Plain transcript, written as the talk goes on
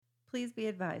Please be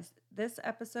advised, this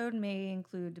episode may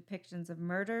include depictions of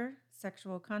murder,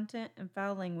 sexual content, and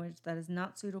foul language that is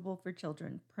not suitable for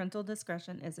children. Parental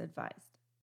discretion is advised.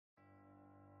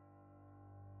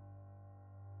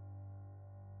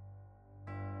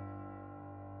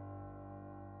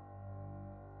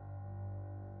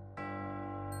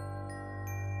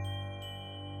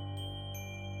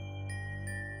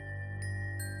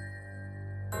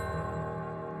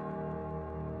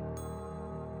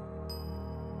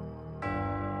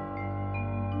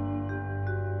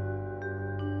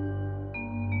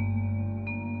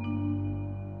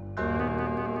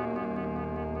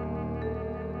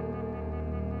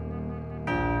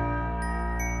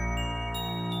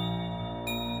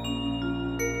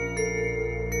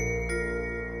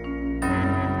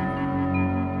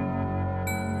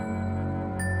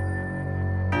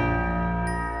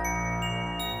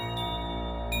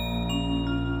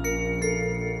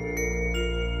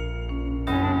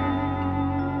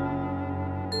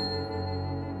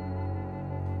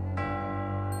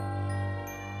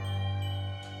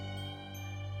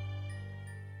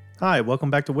 Hi, welcome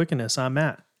back to Wickedness. I'm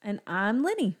Matt. And I'm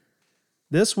Lenny.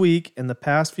 This week and the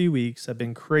past few weeks have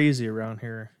been crazy around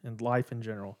here and life in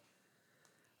general.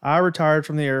 I retired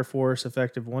from the Air Force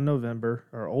effective 1 November.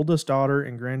 Our oldest daughter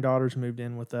and granddaughters moved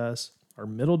in with us. Our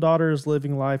middle daughter is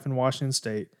living life in Washington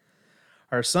State.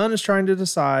 Our son is trying to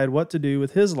decide what to do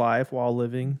with his life while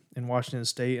living in Washington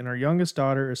State. And our youngest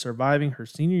daughter is surviving her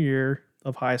senior year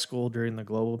of high school during the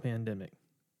global pandemic.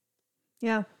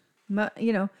 Yeah,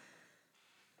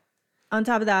 on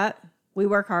top of that, we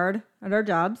work hard at our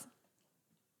jobs,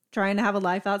 trying to have a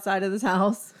life outside of this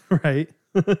house. Right.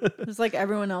 Just like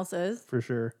everyone else is. For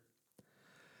sure.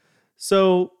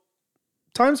 So,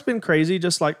 time's been crazy,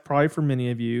 just like probably for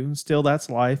many of you. Still, that's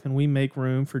life, and we make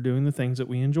room for doing the things that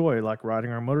we enjoy, like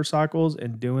riding our motorcycles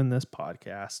and doing this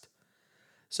podcast.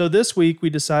 So this week, we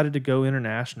decided to go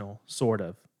international, sort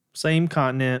of. Same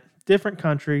continent, different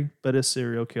country, but a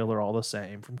serial killer all the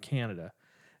same from Canada.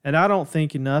 And I don't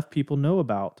think enough people know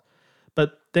about.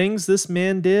 But things this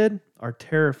man did are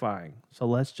terrifying. So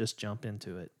let's just jump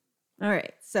into it. All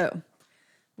right. So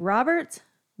Robert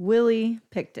Willy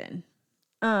Pickton.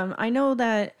 I know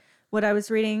that what I was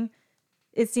reading,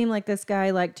 it seemed like this guy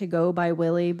liked to go by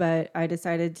Willy, but I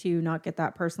decided to not get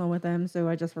that personal with him. So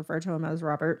I just refer to him as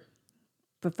Robert.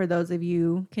 But for those of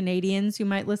you Canadians who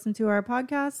might listen to our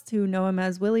podcast who know him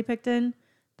as Willy Pickton,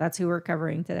 that's who we're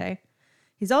covering today.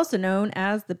 He's also known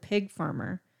as the Pig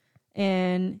Farmer,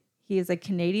 and he is a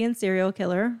Canadian serial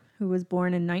killer who was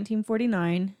born in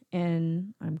 1949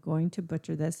 in, I'm going to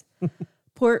butcher this,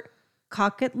 Port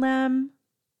Coquitlam,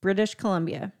 British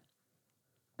Columbia.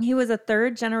 He was a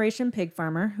third-generation pig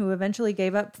farmer who eventually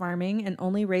gave up farming and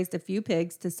only raised a few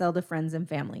pigs to sell to friends and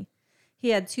family. He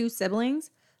had two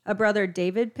siblings, a brother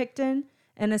David Pickton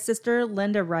and a sister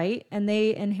Linda Wright, and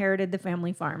they inherited the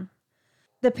family farm.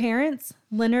 The parents,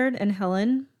 Leonard and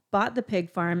Helen, bought the pig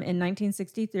farm in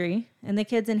 1963, and the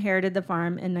kids inherited the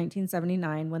farm in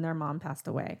 1979 when their mom passed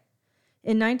away.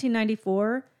 In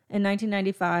 1994 and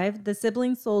 1995, the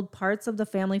siblings sold parts of the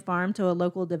family farm to a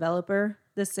local developer,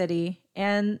 the city,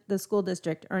 and the school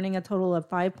district, earning a total of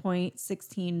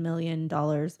 $5.16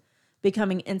 million,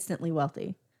 becoming instantly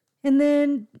wealthy. And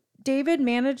then David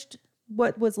managed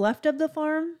what was left of the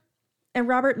farm, and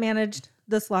Robert managed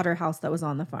the slaughterhouse that was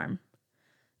on the farm.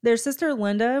 Their sister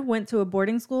Linda went to a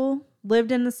boarding school,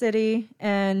 lived in the city,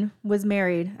 and was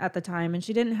married at the time, and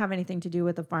she didn't have anything to do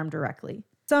with the farm directly.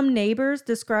 Some neighbors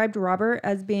described Robert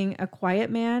as being a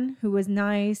quiet man who was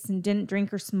nice and didn't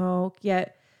drink or smoke,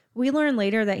 yet we learned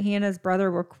later that he and his brother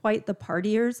were quite the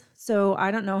partiers, so I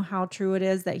don't know how true it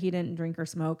is that he didn't drink or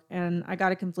smoke, and I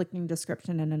got a conflicting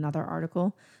description in another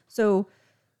article. So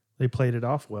they played it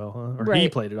off well, huh? Or right. He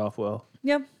played it off well.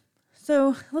 Yep.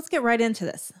 So let's get right into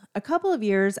this. A couple of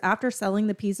years after selling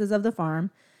the pieces of the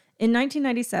farm, in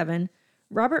 1997,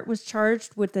 Robert was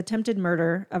charged with attempted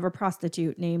murder of a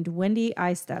prostitute named Wendy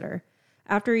Eistetter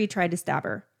after he tried to stab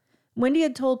her. Wendy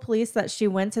had told police that she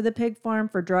went to the pig farm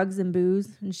for drugs and booze,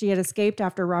 and she had escaped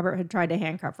after Robert had tried to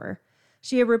handcuff her.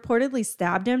 She had reportedly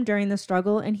stabbed him during the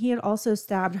struggle, and he had also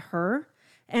stabbed her.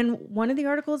 And one of the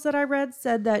articles that I read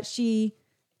said that she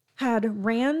had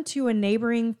ran to a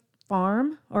neighboring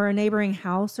farm or a neighboring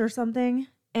house or something,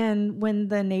 and when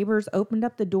the neighbors opened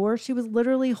up the door, she was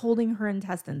literally holding her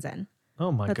intestines in.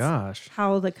 Oh my gosh.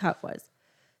 How the cut was.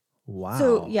 Wow.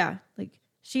 So yeah, like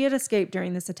she had escaped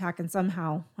during this attack, and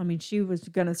somehow, I mean, she was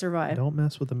going to survive. Don't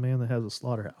mess with a man that has a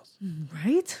slaughterhouse.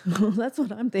 Right? That's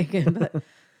what I'm thinking. But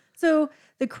so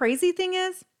the crazy thing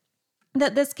is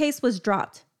that this case was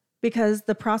dropped because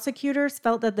the prosecutors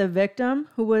felt that the victim,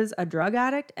 who was a drug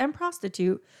addict and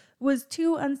prostitute, was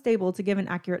too unstable to give an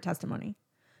accurate testimony.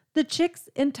 The chick's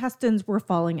intestines were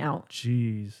falling out.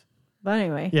 Jeez. But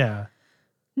anyway. Yeah.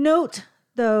 Note,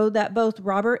 though, that both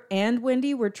Robert and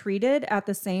Wendy were treated at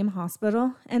the same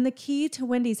hospital, and the key to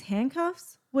Wendy's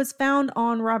handcuffs was found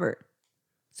on Robert.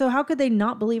 So how could they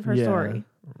not believe her story?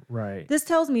 Right. This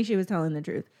tells me she was telling the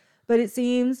truth. But it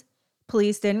seems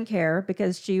police didn't care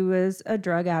because she was a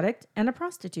drug addict and a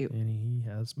prostitute. And he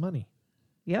has money.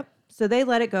 Yep. So they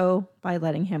let it go by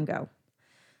letting him go.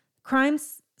 Crime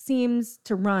seems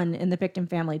to run in the Pickton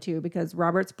family too, because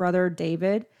Robert's brother,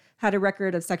 David, had a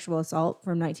record of sexual assault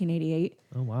from 1988.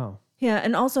 Oh, wow. Yeah,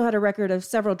 and also had a record of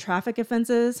several traffic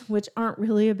offenses, which aren't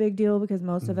really a big deal because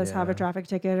most of us have a traffic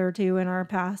ticket or two in our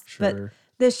past. Sure. But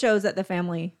this shows that the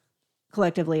family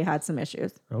collectively had some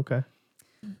issues. Okay.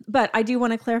 But I do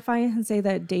want to clarify and say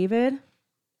that David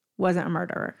wasn't a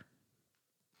murderer.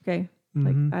 Okay?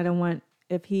 Like, I don't want,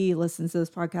 if he listens to this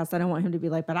podcast, I don't want him to be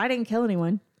like, but I didn't kill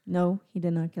anyone. No, he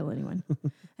did not kill anyone.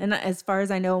 And as far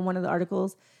as I know in one of the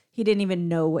articles, he didn't even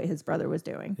know what his brother was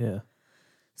doing. Yeah.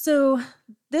 So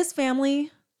this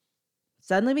family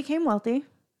suddenly became wealthy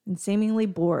and seemingly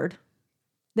bored.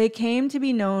 They came to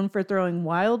be known for throwing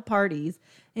wild parties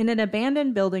in an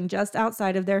abandoned building just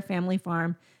outside of their family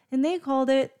farm, and they called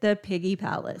it the Piggy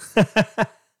Palace.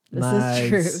 This is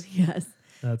true, yes.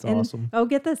 That's awesome. Oh,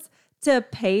 get this. To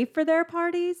pay for their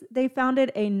parties, they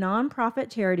founded a nonprofit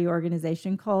charity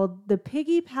organization called the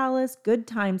Piggy Palace Good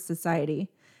Times Society.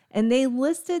 And they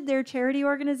listed their charity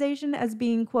organization as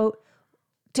being, quote,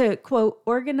 to, quote,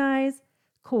 organize,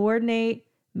 coordinate,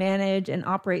 manage, and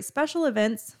operate special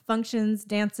events, functions,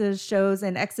 dances, shows,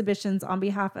 and exhibitions on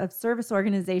behalf of service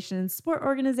organizations, sport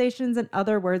organizations, and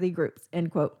other worthy groups,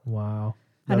 end quote. Wow.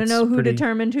 I don't know who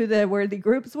determined who the worthy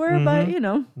groups were, but, you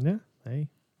know. Yeah, hey.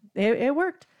 It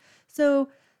worked. So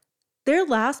their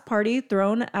last party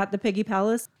thrown at the Piggy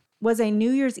Palace was a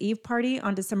New Year's Eve party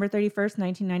on December 31st,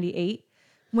 1998,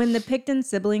 when the Pickton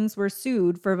siblings were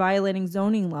sued for violating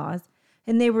zoning laws,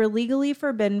 and they were legally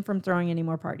forbidden from throwing any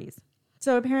more parties.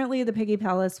 So apparently the Piggy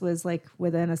Palace was like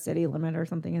within a city limit or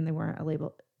something, and they weren't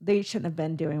able. They shouldn't have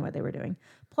been doing what they were doing.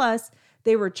 Plus,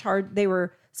 they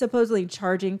were supposedly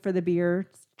charging for the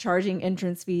beer, charging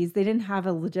entrance fees. They didn't have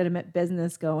a legitimate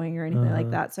business going or anything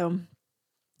like that. So,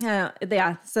 so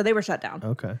they were shut down.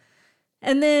 Okay.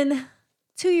 And then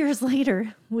 2 years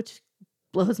later, which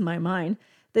blows my mind,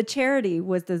 the charity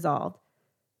was dissolved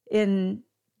in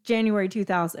January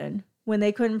 2000 when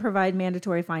they couldn't provide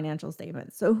mandatory financial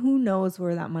statements. So who knows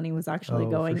where that money was actually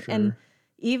going. For sure. And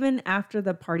even after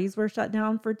the parties were shut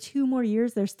down for 2 more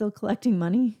years, they're still collecting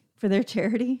money for their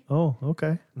charity. Oh,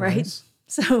 okay. Right? Nice.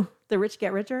 So the rich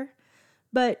get richer.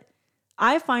 But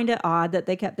I find it odd that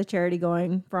they kept the charity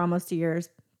going for almost 2 years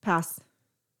past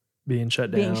being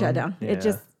shut down.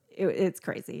 Yeah. It's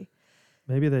crazy.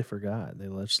 Maybe they forgot. They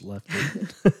just left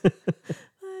it.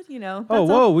 But, you know.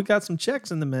 We got some checks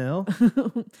in the mail.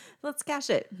 Let's cash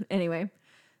it. Anyway.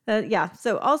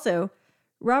 So also,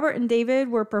 Robert and David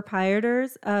were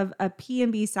proprietors of a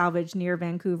P&B salvage near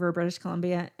Vancouver, British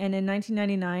Columbia. And in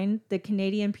 1999, the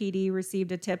Canadian PD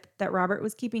received a tip that Robert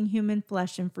was keeping human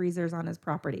flesh in freezers on his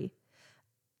property.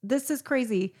 This is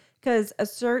crazy because a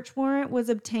search warrant was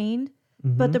obtained,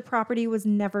 but the property was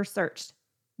never searched.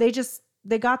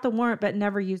 They got the warrant, but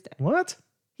never used it. What?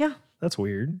 Yeah. That's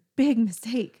weird. Big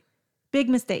mistake. Big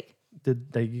mistake.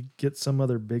 Did they get some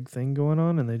other big thing going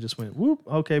on and they just went, whoop,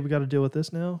 okay, we got to deal with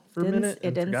this now for a minute?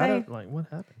 It didn't say. Like, what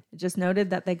happened? It just noted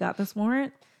that they got this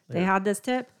warrant. They had this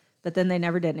tip, but then they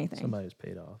never did anything. Somebody's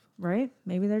paid off. Right?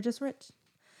 Maybe they're just rich.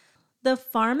 The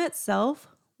farm itself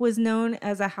was known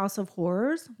as a house of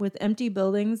horrors with empty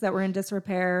buildings that were in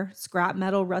disrepair, scrap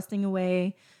metal rusting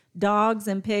away, dogs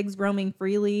and pigs roaming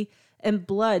freely, and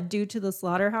blood due to the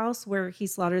slaughterhouse where he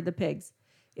slaughtered the pigs.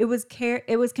 It was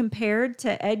compared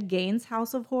to Ed Gein's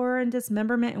House of Horror and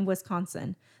Dismemberment in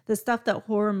Wisconsin, the stuff that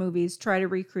horror movies try to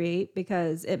recreate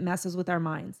because it messes with our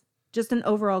minds. Just an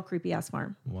overall creepy ass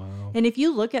farm. Wow. And if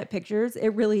you look at pictures, it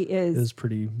really is. It is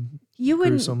pretty gruesome.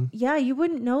 gruesome. Yeah, you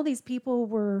wouldn't know these people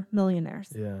were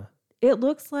millionaires. Yeah. It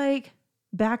looks like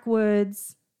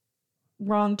backwoods,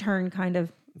 wrong turn kind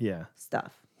of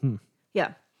stuff.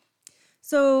 Yeah.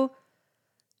 So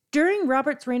during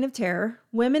Robert's reign of terror,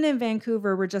 women in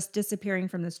Vancouver were just disappearing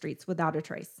from the streets without a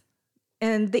trace.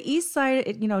 And the east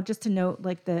side, just to note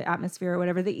like the atmosphere or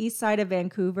whatever, the east side of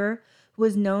Vancouver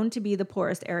was known to be the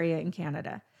poorest area in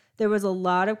Canada. There was a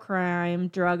lot of crime,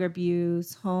 drug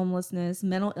abuse, homelessness,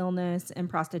 mental illness, and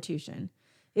prostitution.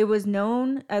 It was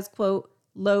known as, quote,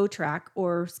 low track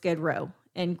or skid row,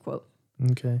 end quote.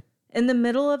 Okay. In the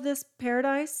middle of this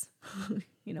paradise,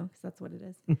 because that's what it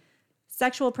is,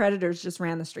 sexual predators just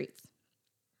ran the streets.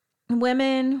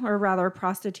 Women, or rather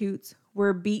prostitutes,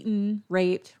 were beaten,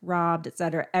 raped, robbed,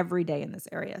 etc. every day in this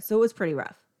area. So it was pretty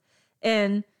rough.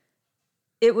 And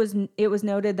it was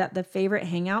noted that the favorite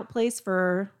hangout place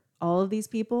for all of these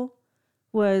people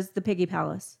was the Piggy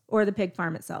Palace or the pig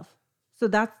farm itself. So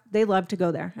they loved to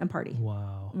go there and party.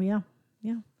 Wow. Yeah.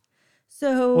 Yeah.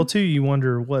 So well, too, you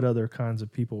wonder what other kinds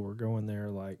of people were going there,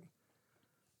 like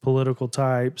political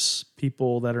types,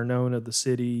 people that are known of the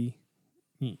city.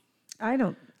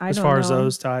 As far as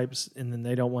those types, and then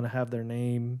they don't want to have their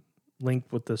name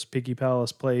linked with this Piggy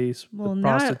Palace place, with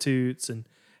prostitutes, and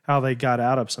how they got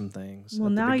out of some things. Well,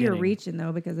 now you're reaching,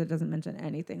 though, because it doesn't mention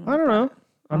anything like I don't know. that.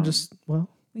 I'm just, well.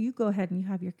 You go ahead and you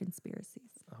have your conspiracies.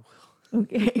 I will.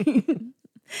 Okay.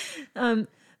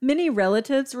 Many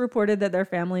relatives reported that their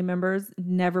family members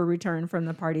never returned from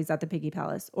the parties at the Piggy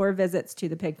Palace or visits to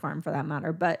the pig farm for that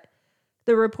matter, but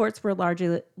the reports were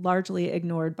largely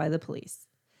ignored by the police.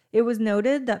 It was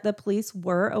noted that the police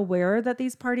were aware that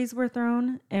these parties were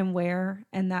thrown and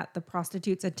that the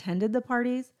prostitutes attended the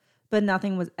parties, but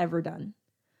nothing was ever done.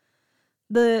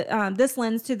 This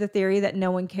lends to the theory that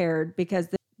no one cared because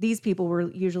these people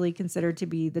were usually considered to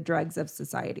be the dregs of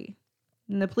society.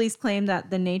 And the police claimed that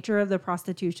the nature of the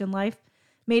prostitution life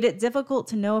made it difficult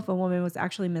to know if a woman was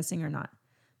actually missing or not.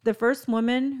 The first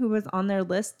woman who was on their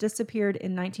list disappeared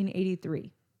in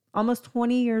 1983. Almost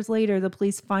 20 years later, the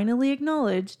police finally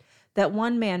acknowledged that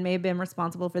one man may have been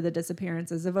responsible for the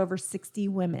disappearances of over 60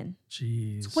 women.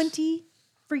 Jeez. 20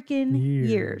 freaking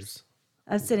years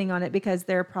of sitting on it because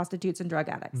they're prostitutes and drug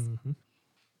addicts. Mm-hmm.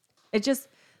 It just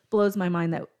blows my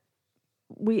mind that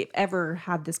we ever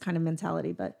had this kind of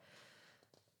mentality. But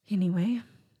anyway,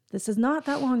 this is not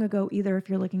that long ago either if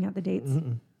you're looking at the dates.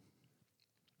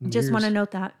 Just want to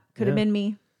note that. Could have been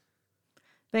me.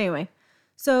 But anyway,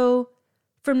 so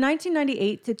from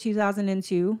 1998 to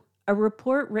 2002, a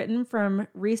report written from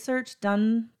research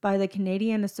done by the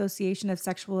Canadian Association of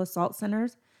Sexual Assault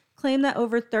Centers claimed that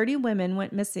over 30 women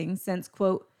went missing since,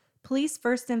 quote, police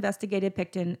first investigated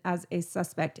Pickton as a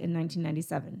suspect in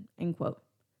 1997, end quote.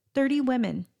 30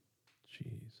 women.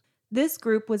 Jeez. This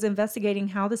group was investigating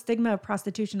how the stigma of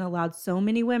prostitution allowed so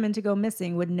many women to go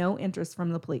missing with no interest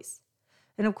from the police.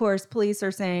 And of course, police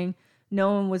are saying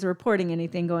no one was reporting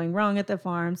anything going wrong at the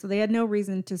farm, so they had no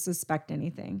reason to suspect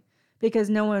anything because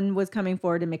no one was coming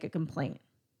forward to make a complaint.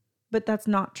 But that's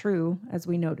not true, as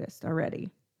we noticed already.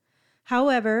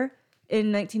 However,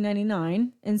 in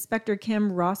 1999, Inspector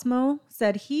Kim Rossmo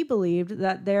said he believed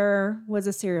that there was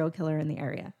a serial killer in the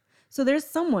area. So there's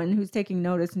someone who's taking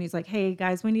notice and he's like, hey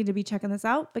guys, we need to be checking this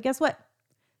out. But guess what?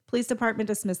 Police department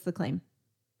dismissed the claim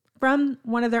from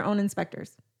one of their own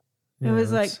inspectors. Yeah, it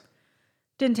was like,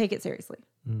 didn't take it seriously.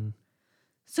 Mm.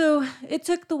 So it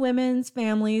took the women's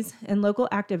families and local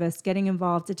activists getting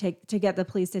involved to get the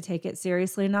police to take it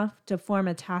seriously enough to form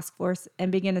a task force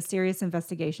and begin a serious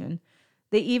investigation.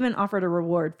 They even offered a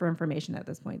reward for information at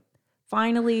this point.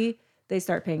 Finally, they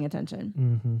start paying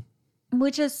attention,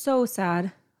 which is so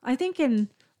sad. I think in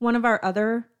one of our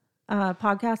other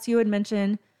podcasts, you had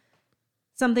mentioned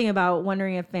something about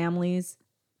wondering if families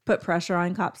put pressure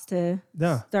on cops to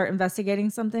start investigating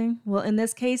something. Well, in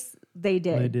this case, they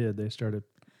did. They did. They started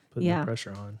putting the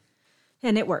pressure on.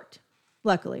 And it worked,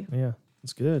 luckily. Yeah,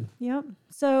 it's good. Yep.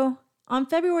 So on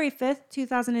February 5th,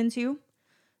 2002,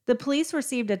 the police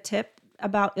received a tip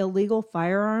about illegal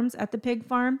firearms at the pig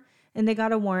farm, and they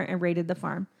got a warrant and raided the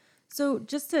farm. So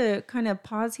just to kind of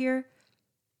pause here,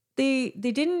 they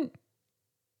didn't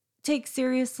take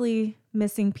seriously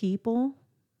missing people,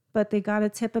 but they got a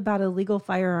tip about illegal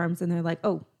firearms, and they're like,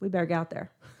 oh, we better get out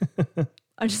there.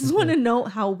 I just want to note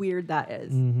how weird that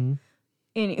is. Mm-hmm.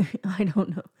 Anyway, I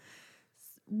don't know.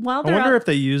 I wonder if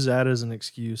they use that as an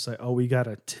excuse, like, oh, we got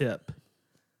a tip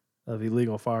of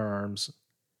illegal firearms,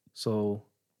 so...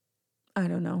 I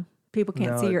don't know. People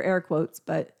can't see your air quotes,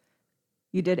 but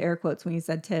you did air quotes when you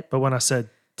said tip. But when I said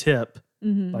tip,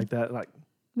 like that, like...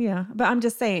 Yeah, but I'm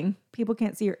just saying, people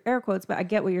can't see your air quotes, but I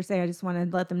get what you're saying. I just want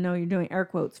to let them know you're doing air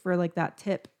quotes for like that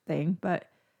tip thing. But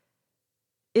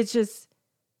it's just,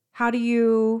 how do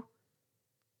you...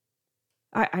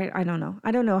 I don't know.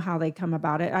 I don't know how they come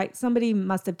about it. Somebody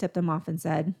must have tipped them off and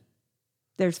said,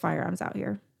 there's firearms out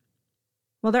here.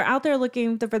 Well, they're out there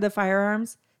looking for the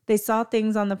firearms. They saw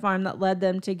things on the farm that led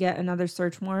them to get another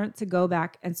search warrant to go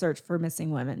back and search for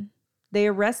missing women. They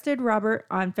arrested Robert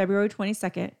on February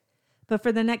 22nd, but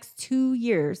for the next 2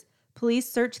 years,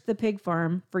 police searched the pig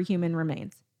farm for human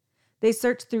remains. They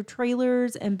searched through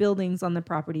trailers and buildings on the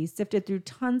property, sifted through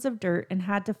tons of dirt, and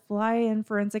had to fly in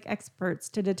forensic experts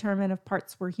to determine if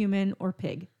parts were human or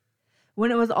pig.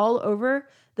 When it was all over,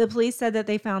 the police said that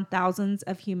they found thousands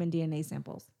of human DNA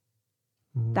samples.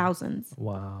 Thousands.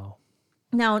 Wow.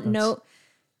 Now, no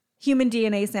human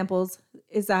DNA samples,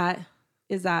 is that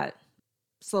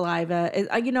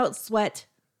saliva, sweat,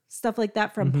 stuff like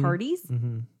that from parties.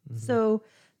 So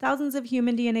thousands of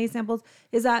human DNA samples.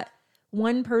 Is that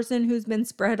one person who's been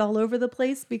spread all over the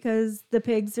place because the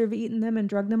pigs have eaten them and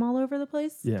drugged them all over the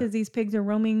place? Yeah. Because these pigs are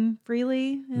roaming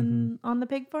freely on the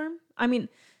pig farm? I mean,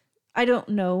 I don't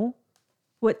know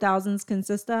what thousands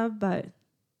consist of, but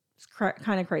it's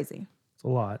kind of crazy. It's a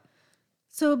lot.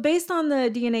 So based on the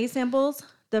DNA samples,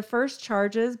 the first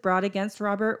charges brought against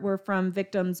Robert were from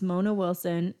victims Mona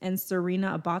Wilson and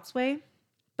Serena Abotsway.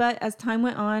 But as time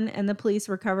went on and the police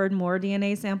recovered more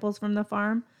DNA samples from the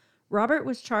farm, Robert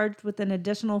was charged with an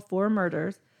additional 4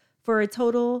 murders for a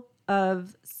total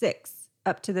of 6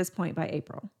 up to this point by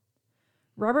April.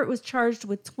 Robert was charged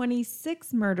with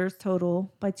 26 murders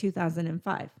total by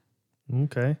 2005.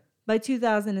 Okay. By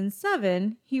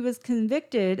 2007, he was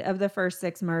convicted of the first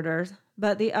 6 murders,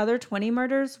 but the other 20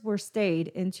 murders were stayed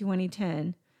in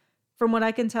 2010. From what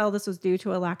I can tell, this was due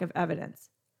to a lack of evidence.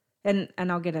 And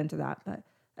I'll get into that. But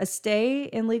a stay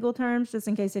in legal terms, just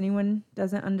in case anyone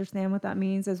doesn't understand what that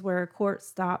means, is where a court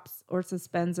stops or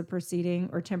suspends a proceeding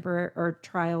or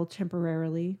trial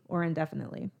temporarily or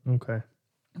indefinitely. Okay.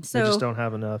 So they just don't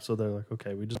have enough, so they're like,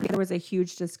 okay, there was a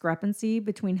huge discrepancy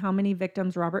between how many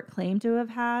victims Robert claimed to have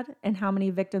had and how many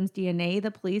victims' DNA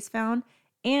the police found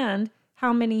and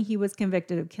how many he was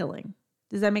convicted of killing.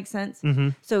 Does that make sense? Mm-hmm.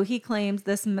 So he claims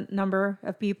this number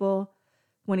of people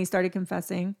when he started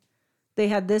confessing. They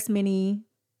had this many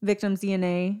victims'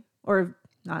 DNA, or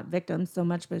not victims so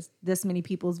much, but this many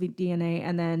people's DNA,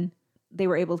 and then they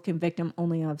were able to convict him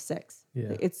only of 6.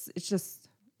 Yeah. It's just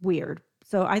weird.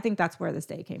 So I think that's where this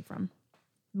day came from.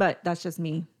 But that's just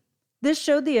me. This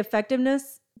showed the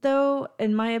effectiveness, though,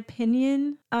 in my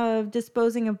opinion, of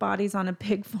disposing of bodies on a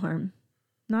pig farm.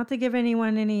 Not to give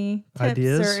anyone any tips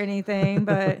Ideas? Or anything,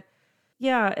 but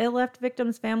yeah, it left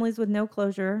victims' families with no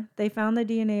closure. They found the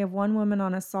DNA of one woman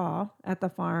on a saw at the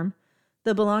farm.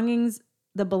 The belongings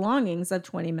of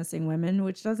 20 missing women,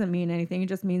 which doesn't mean anything. It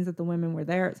just means that the women were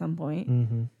there at some point.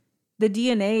 Mm-hmm. The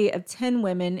DNA of 10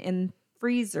 women in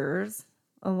freezers,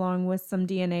 along with some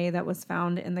DNA that was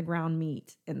found in the ground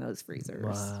meat in those freezers.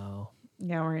 Wow.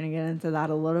 Yeah, we're going to get into that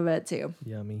a little bit too.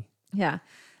 Yummy. Yeah.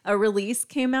 A release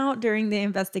came out during the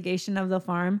investigation of the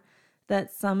farm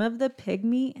that some of the pig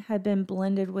meat had been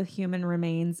blended with human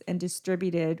remains and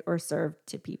distributed or served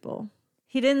to people.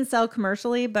 He didn't sell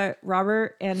commercially, but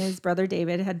Robert and his brother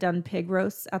David had done pig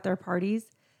roasts at their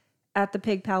parties at the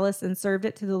Pig Palace and served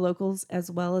it to the locals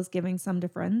as well as giving some to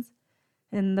friends.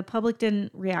 And the public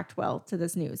didn't react well to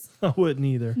this news. I wouldn't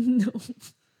either.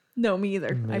 No, me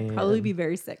either. Man. I'd probably be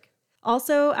very sick.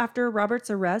 Also, after Robert's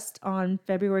arrest on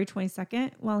February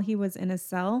 22nd, while he was in his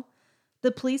cell,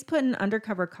 the police put an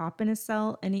undercover cop in his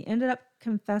cell, and he ended up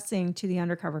confessing to the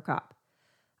undercover cop.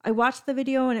 I watched the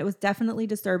video, and it was definitely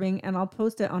disturbing, and I'll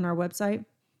post it on our website.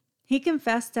 He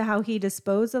confessed to how he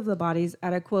disposed of the bodies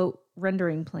at a, quote,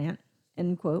 rendering plant,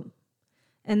 end quote,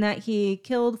 and that he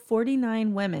killed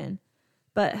 49 women,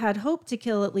 but had hoped to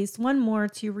kill at least one more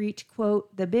to reach,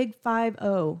 quote, the big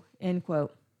 5-0, end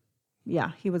quote.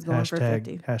 Yeah, he was going for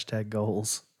 50. Hashtag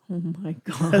goals. Oh my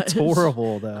God. That's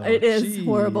horrible, though. It is Jeez.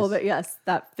 horrible, but yes,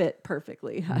 that fit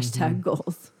perfectly. Hashtag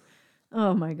goals.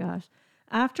 Oh my gosh.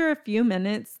 After a few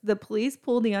minutes, the police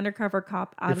pulled the undercover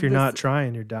cop out of If you're not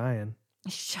trying, you're dying.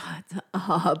 Shut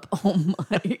up. Oh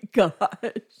my gosh.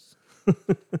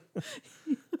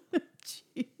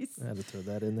 Jeez. I had to throw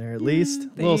that in there at least.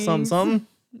 A little something, something.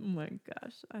 Oh my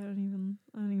gosh. I don't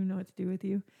even know what to do with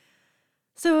you.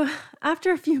 So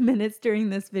after a few minutes during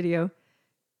this video,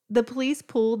 the police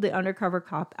pulled the undercover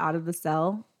cop out of the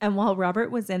cell, and while Robert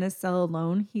was in his cell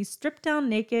alone, he stripped down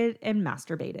naked and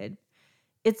masturbated.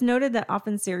 It's noted that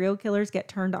often serial killers get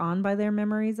turned on by their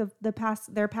memories of their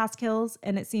past kills,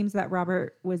 and it seems that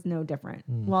Robert was no different.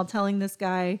 While telling this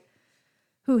guy,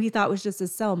 who he thought was just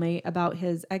his cellmate, about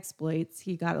his exploits,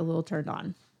 he got a little turned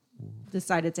on.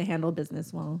 Decided to handle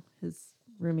business while his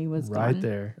roomie was gone. Right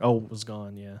there. Oh, it was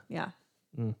gone, yeah. Yeah.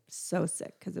 So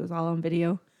sick because it was all on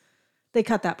video. They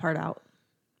cut that part out.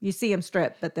 You see him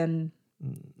strip, but then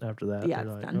after that, yeah,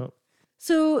 they're it's like, done. oh.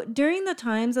 So during the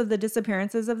times of the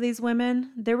disappearances of these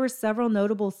women, there were several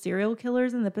notable serial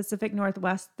killers in the Pacific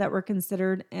Northwest that were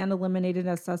considered and eliminated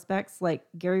as suspects, like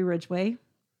Gary Ridgway,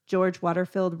 George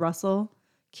Waterfield Russell,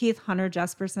 Keith Hunter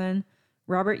Jesperson,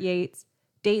 Robert Yates,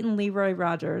 Dayton Leroy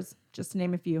Rogers, just to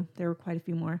name a few. There were quite a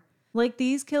few more. Like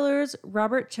these killers,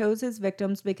 Robert chose his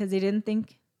victims because he didn't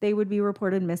think they would be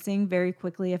reported missing very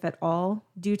quickly, if at all,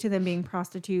 due to them being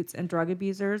prostitutes and drug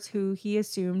abusers who he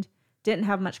assumed didn't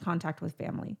have much contact with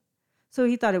family. So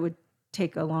he thought it would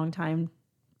take a long time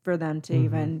for them to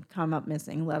even come up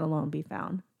missing, let alone be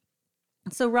found.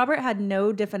 So Robert had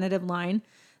no definitive line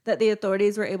that the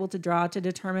authorities were able to draw to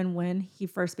determine when he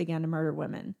first began to murder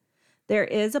women. There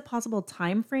is a possible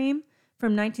time frame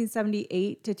from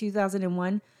 1978 to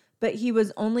 2001, but he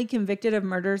was only convicted of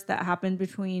murders that happened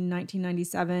between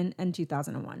 1997 and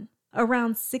 2001.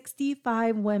 Around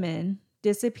 65 women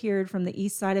disappeared from the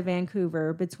east side of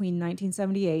Vancouver between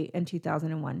 1978 and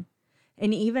 2001.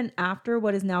 And even after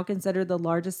what is now considered the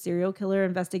largest serial killer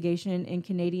investigation in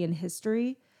Canadian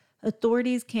history,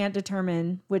 authorities can't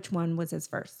determine which one was his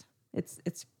first. It's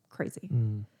crazy.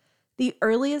 The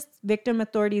earliest victim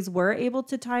authorities were able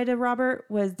to tie to Robert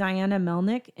was Diana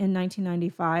Melnick in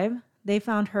 1995. They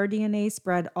found her DNA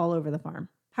spread all over the farm.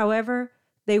 However,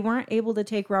 they weren't able to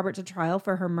take Robert to trial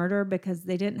for her murder because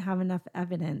they didn't have enough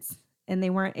evidence, and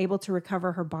they weren't able to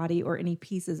recover her body or any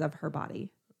pieces of her body.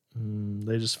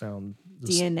 They just found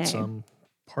DNA. Some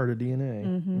part of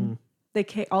DNA. They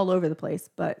all over the place,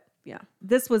 but yeah.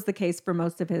 This was the case for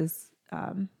most of his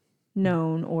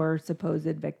known or supposed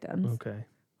victims. Okay.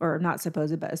 Or not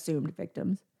supposed, but assumed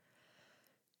victims.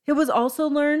 It was also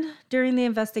learned during the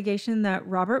investigation that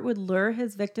Robert would lure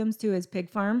his victims to his pig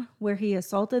farm, where he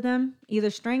assaulted them, either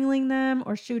strangling them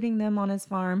or shooting them on his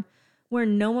farm, where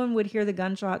no one would hear the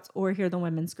gunshots or hear the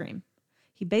women scream.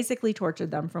 He basically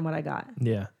tortured them, from what I got.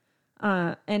 Yeah.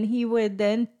 And he would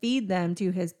then feed them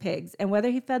to his pigs. And whether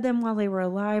he fed them while they were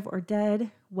alive or dead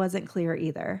wasn't clear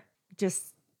either.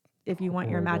 Just if you want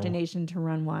your imagination to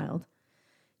run wild.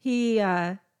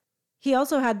 He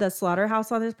also had the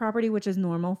slaughterhouse on his property, which is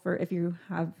normal for if you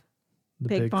have The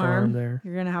pig pig farm there.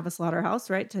 You're going to have a slaughterhouse,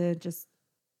 right? To just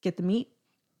get the meat.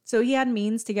 So he had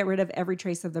means to get rid of every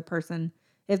trace of the person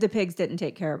if the pigs didn't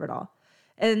take care of it all.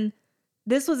 And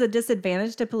this was a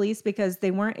disadvantage to police because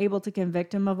they weren't able to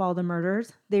convict him of all the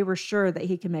murders. They were sure that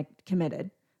he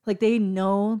committed. Like they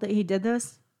know that he did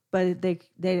this, but they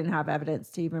didn't have evidence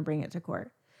to even bring it to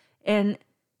court. And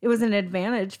it was an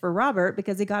advantage for Robert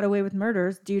because he got away with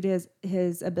murders due to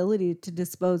his ability to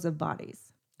dispose of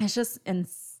bodies. It's just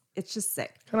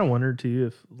sick. Kind of wondered too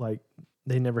if like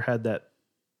they never had the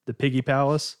piggy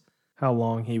palace, how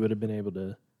long he would have been able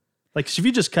to, like, if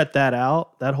you just cut that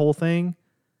out, that whole thing.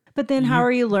 But then how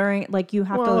are you luring? Like you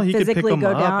have to physically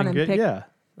go down and pick. Yeah,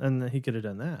 and he could have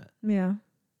done that.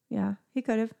 Yeah, he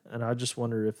could have. And I just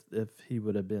wonder if he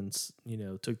would have been,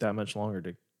 took that much longer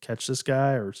to catch this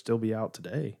guy or still be out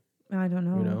today. I don't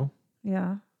know.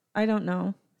 Yeah, I don't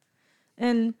know.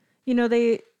 And,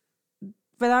 they,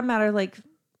 for that matter, like,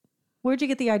 where'd you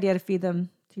get the idea to feed them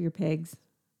to your pigs?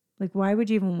 Like, why would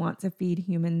you even want to feed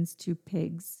humans to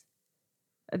pigs?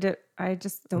 I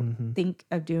just don't think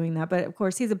of doing that. But, of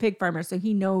course, he's a pig farmer, so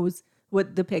he knows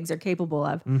what the pigs are capable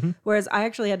of. Whereas I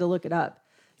actually had to look it up.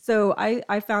 So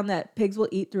I found that pigs will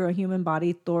eat through a human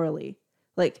body thoroughly.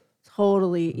 Like,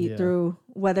 totally eat through,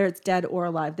 whether it's dead or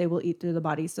alive, they will eat through the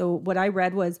body. So what I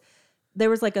read was there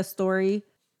was like a story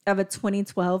of a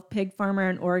 2012 pig farmer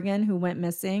in Oregon who went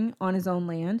missing on his own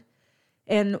land.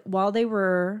 And while they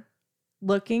were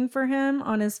looking for him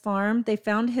on his farm, they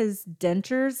found his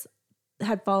dentures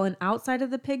had fallen outside of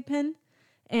the pig pen.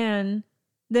 And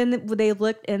then they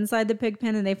looked inside the pig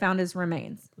pen and they found his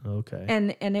remains. Okay.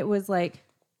 And it was like,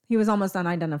 he was almost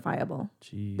unidentifiable.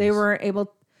 Jeez.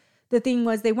 The thing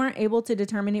was, they weren't able to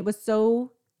determine. It was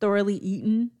so thoroughly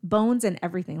eaten, bones and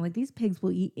everything. Like, these pigs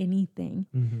will eat anything.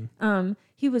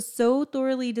 He was so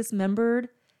thoroughly dismembered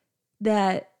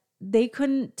that they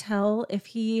couldn't tell if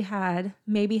he had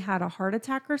maybe had a heart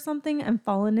attack or something and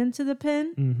fallen into the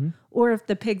pen, or if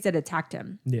the pigs had attacked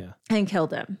him and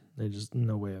killed him. They just,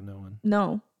 no way of knowing.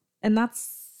 No. And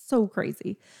that's so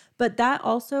crazy. But that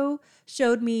also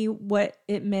showed me what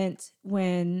it meant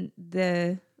when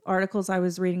the articles I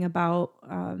was reading about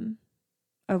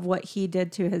of what he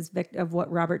did to of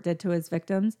what Robert did to his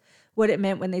victims, what it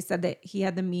meant when they said that he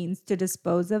had the means to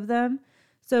dispose of them.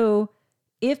 So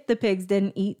if the pigs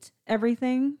didn't eat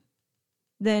everything,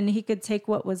 then he could take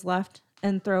what was left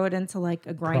and throw it into like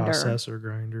a grinder. Processor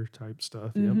grinder type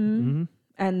stuff. And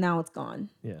now it's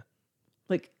gone. Yeah.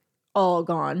 Like all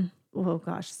gone. Oh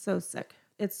gosh, so sick.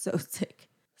 It's so sick.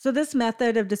 So this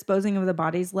method of disposing of the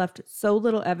bodies left so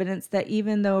little evidence that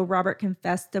even though Robert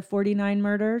confessed to 49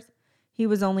 murders, he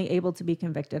was only able to be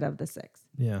convicted of the 6.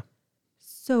 Yeah.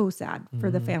 So sad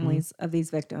for the families of these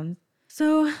victims.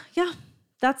 So yeah,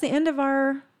 that's the end of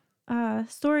our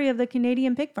story of the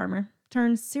Canadian pig farmer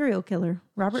turned serial killer,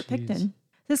 Robert Pickton.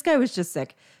 This guy was just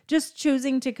sick. Just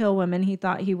choosing to kill women he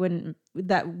thought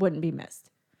that wouldn't be missed.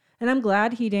 And I'm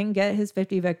glad he didn't get his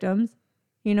 50 victims.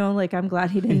 You know, like I'm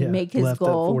glad he didn't make his left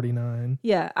goal. At 49.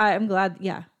 Yeah, I'm glad.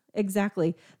 Yeah,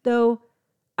 exactly. Though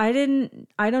I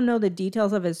don't know the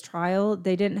details of his trial.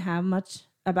 They didn't have much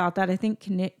about that. I think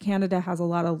Canada has a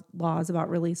lot of laws about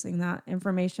releasing that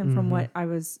information from what I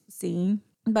was seeing.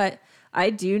 But I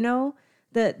do know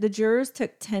that the jurors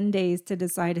took 10 days to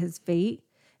decide his fate.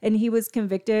 And he was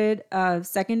convicted of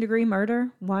second-degree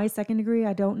murder. Why second degree?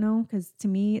 I don't know. Because to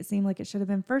me, it seemed like it should have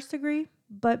been first degree.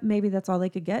 But maybe that's all they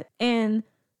could get. And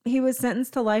he was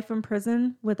sentenced to life in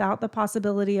prison without the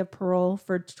possibility of parole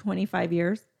for 25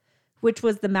 years, which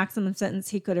was the maximum sentence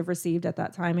he could have received at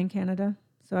that time in Canada.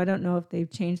 So I don't know if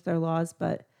they've changed their laws,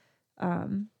 but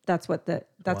that's what the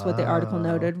article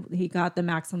noted. He got the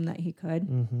maximum that he could.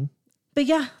 Mm-hmm. But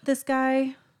yeah, this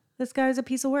guy's a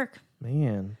piece of work.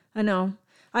 Man. I know.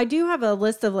 I do have a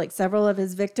list of like several of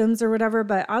his victims or whatever,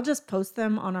 but I'll just post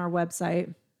them on our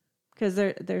website because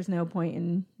there's no point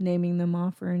in naming them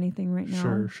off or anything right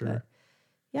now. Sure. But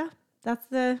yeah, that's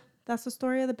the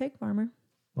story of the pig farmer.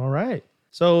 All right.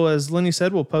 So as Lenny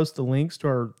said, we'll post the links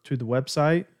to the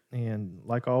website and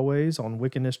like always on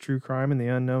Wickedness True Crime and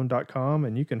theunknown.com.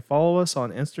 And you can follow us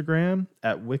on Instagram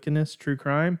at Wickedness True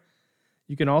Crime.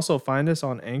 You can also find us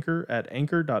on Anchor at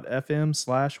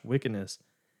anchor.fm/wickedness.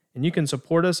 And you can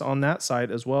support us on that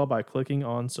site as well by clicking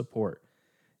on support.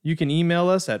 You can email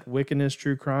us at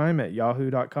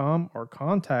wickednesstruecrime@yahoo.com or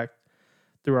contact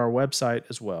through our website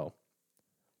as well.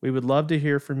 We would love to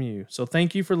hear from you. So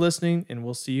thank you for listening, and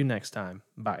we'll see you next time.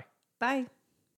 Bye. Bye.